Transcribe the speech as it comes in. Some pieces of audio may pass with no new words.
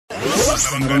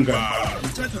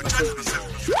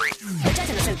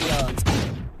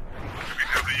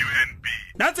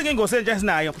Nansi ke ngosentsha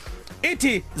sinayo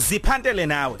ithi ziphantele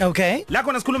nawe. Okay. La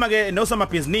khona sikhuluma ke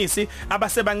nosomabhizinisi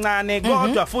abasebancane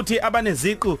kodwa futhi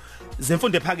abaneziqu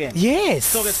zemfundo ephakeme. Yes.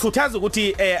 So ke sikhuthaza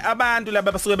ukuthi abantu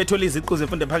laba basuke bethola iziqu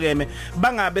zemfundo ephakeme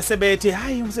bangabe sebethi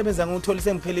hayi umsebenzi anguthola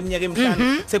sengiphela iminyaka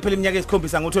emihlanu sekuphela iminyaka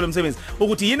esikhombisa nguthola umsebenzi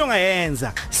ukuthi yini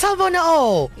ongayenza. Sawubona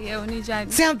Yebo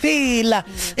ninjani? Siyaphila.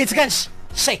 It's can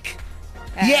shake.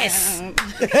 Yes.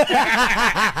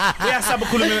 Uyasaba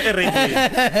ukukhuluma e-radio.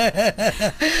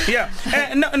 Yeah.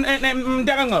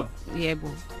 Mntaka Ngcobo.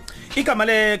 Yebo. Igama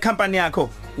le company yakho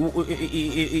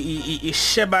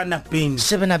Shebana Beans.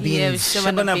 Shebana Yeah, Beans.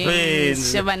 Shebana Beans.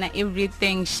 Beans. Shebana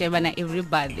everything, Shebana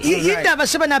everybody. Yindaba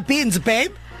Shebana Beans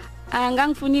babe.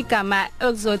 Angangifuna igama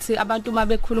okuzothi abantu uma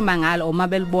bekhuluma ngalo uma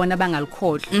belibona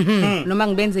bangalikhohlwa noma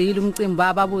ngibenze yile umcimbi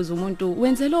ababuza umuntu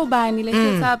wenzelo bani le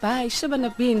setup hayi Shebana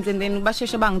Beans and then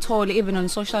basheshe bangithole even on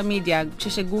social media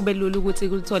sheshe kube lula ukuthi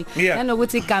kulithole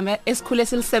nanokuthi igama esikhule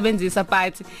silisebenzisa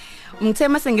but ngithe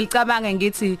mase ngilicabanga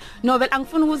ngithi no vele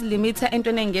angifuni ukuzilimita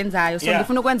entweni engiyenzayo so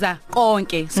ngifuna ukwenza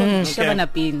konke so Shebana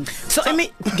Beans So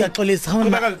ngiyaxolisa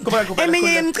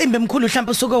eminye imicimbi emkhulu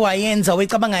mhlawumbe usuke wayenza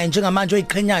wecabanga njengamanje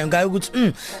oyiqhenyayo ngayo ukuthi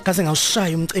ngase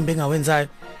ngawushaya umcimbi engawenzayo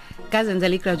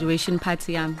ngazenzela i-graduation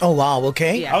party yami. Oh wow,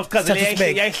 okay. Yeah.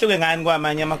 Awusichazele yayihluke ngani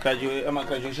kwamanye ama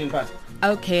graduation party?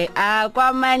 Okay,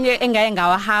 kwamanye engaye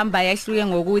ngawahamba yahluke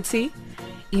ngokuthi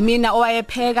imina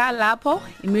owayepheka lapho,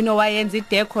 imina owayenza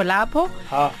ideco lapho.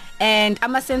 And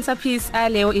ama centerpiece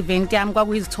aleyo event yami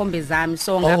kwakuyizithombe zami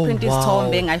so ngaprint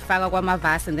izithombe ngayifaka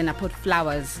kwamavasi and then I put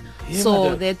flowers.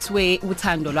 So that's where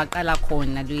uthando lwaqala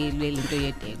khona lento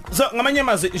yedeco. So ngamanye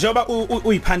amazwi njengoba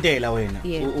uyiphantela wena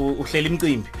uhlela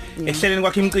imicimbi ehleleni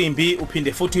kwakhe imicimbi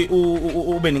uphinde futhi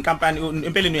ube nenkampani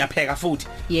empeleni uyapheka futhi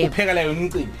upheka leyo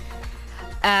imicimbi.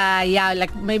 Yeah,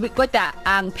 like maybe kodwa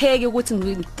angipheki ukuthi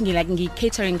ngi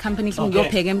catering company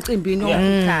ngiyopheka emcimbini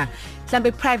noma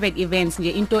mhlambe private events nje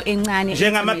into encane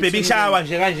njengama baby shower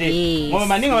nje kanje ngoba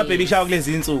maningi ama baby shower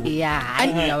kulezi insuku. Yeah,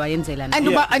 ayiyawayenzela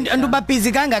and uba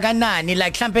busy kangakanani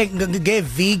like mhlambe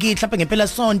ngeviki mhlambe ngempela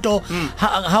sonto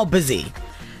how busy?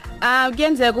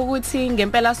 Kuyenzeka ukuthi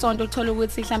ngempela sonto uthola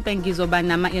ukuthi mhlambe ngizoba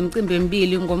nama emicimbi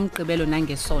emibili ngomgqibelo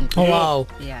nangesonto. Wow.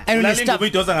 Yeah. And la linto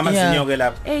uyidosa ngamazinyo ke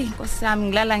lapha. Nkosami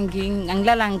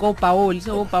ngilala ngobhawoli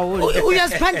so ubhawoli.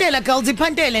 Uyaziphantela girls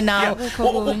iphantele nawe.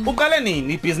 Uqale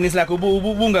nini ibusiness lakho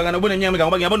ubungaka nobuneminyaka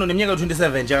ngoba ngiyabona uneminyaka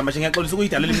 27 nje manje ngiyaxolisa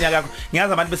ukuyidalela iminyaka yakho.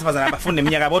 Ngiyazi abantu besifazana abafunda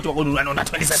neminyaka bodwa una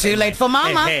 27. Too late for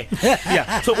mama.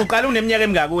 Yeah. So uqale uneminyaka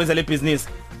emingaka uwenza le business?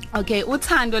 Okay,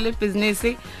 uthando le business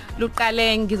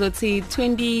luqale ngizothi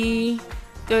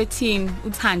 2013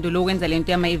 uthando lokwenza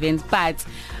lento yama events but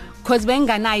cause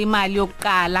benganayo imali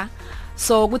yokuqala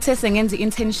so kuthe sengenza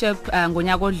internship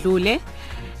ngonyaka odlule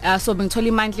so bengithola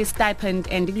i-monthly stipend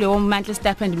and kuleyo monthly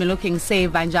stipend ngilokho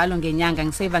ngisave njalo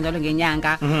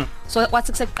ngenyanga so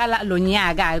kwathi kuseqala lo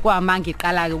nyaka kwamanga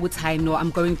iqala ke ukuthi hayi no I'm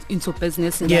going into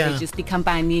business ngiya-register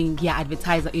i-company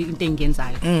ngiya-advertise into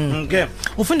engiyenzayo. Okay.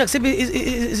 Ufunda kusiphi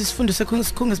isifundo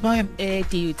sekhungu sibaya?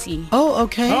 DUT. Oh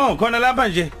okay. Oh khona lapha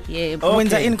nje. Yebo.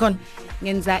 Wenza in khona?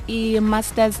 Ngenza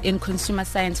i-masters in consumer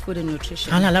science food and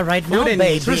nutrition. Halala right now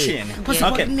baby. Nutrition.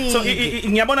 Okay. So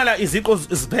ngiyabona la iziqo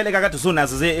ziphele kakade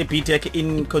usunazo ze-BTech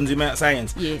in consumer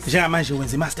science. Njengamanje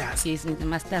wenza i-masters. Yes,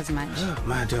 masters manje.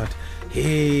 My God.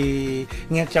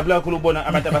 Ngiyajabula kakhulu ukubona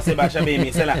abantu abasebasha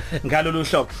beyimisela ngalo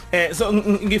luhlobo. So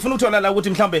ngifuna ukuthola la ukuthi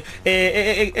mhlambe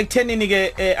ekuthenini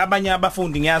ke abanye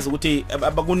abafundi ngiyazi ukuthi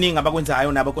abakuningi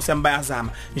abakwenzayo nabo nkosiyami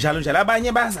bayazama njalo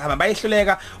abanye bayazama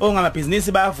bayehluleka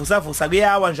ongamabhizinisi bayavusa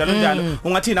kuyawa njalo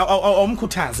ungathina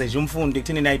awumkhuthaze nje umfundi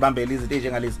ekuthini ayibambele izinto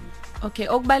ezinjengalezi. Okay,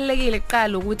 okubalekile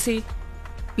kuqala ukuthi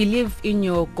believe in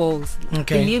your goals,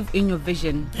 believe in your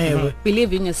vision,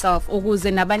 believe in yourself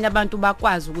ukuze nabanye abantu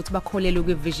bakwazi ukuthi bakholele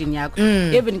kwi vision yakho.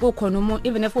 Even if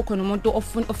ukhona umuntu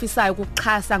ofisayo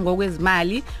ukuxhasa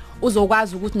ngokwezimali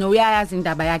uzokwazi ukuthi no uyayazi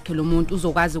indaba yakhe lo muntu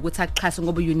uzokwazi ukuthi akuxhase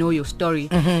ngoba you know your story.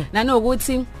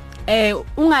 Nanokuthi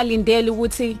ungalindeli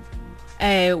ukuthi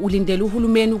ulindele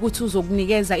uhulumeni ukuthi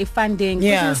uzokunikeza ifunding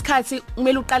kwesinye isikhathi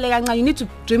kumele uqale kancane you need to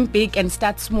dream big and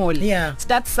start small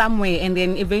start somewhere and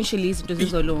then eventually izinto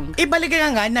zizolunga. Ibaleke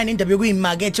kangakanani indaba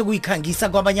yokuyimarket ukuyikhangisa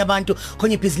kwabanye abantu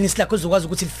khona ibusiness lakho uzokwazi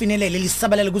ukuthi lifinelele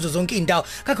lisabalale kuzo zonke indawo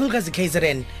kakhulukazi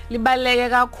KZN? Libaleke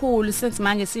kakhulu since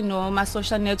manje sinoma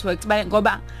social networks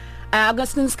ngoba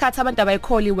akusikhathi isikhathi abantu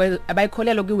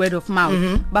abayikholelwa kwi word of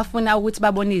mouth bafuna ukuthi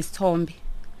babone izithombe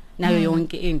nayo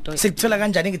yonke into. Sikuthola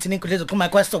kanjani ngithi inkundla zokuxhumana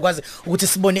kwasokwazi ukuthi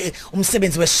sibone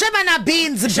umsebenzi weShabana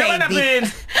Beans baby.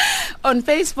 On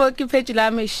Facebook ipage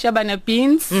lami Shabana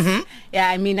Beans. Yeah,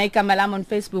 I mean igama lami on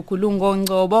Facebook Nokulunga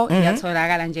Ngcobo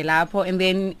iyatholakala nje lapho, and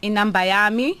then inamba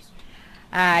yami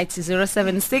it's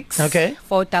 076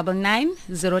 499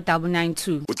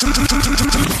 0992. 3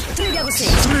 kuya ku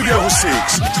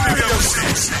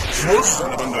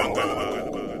 6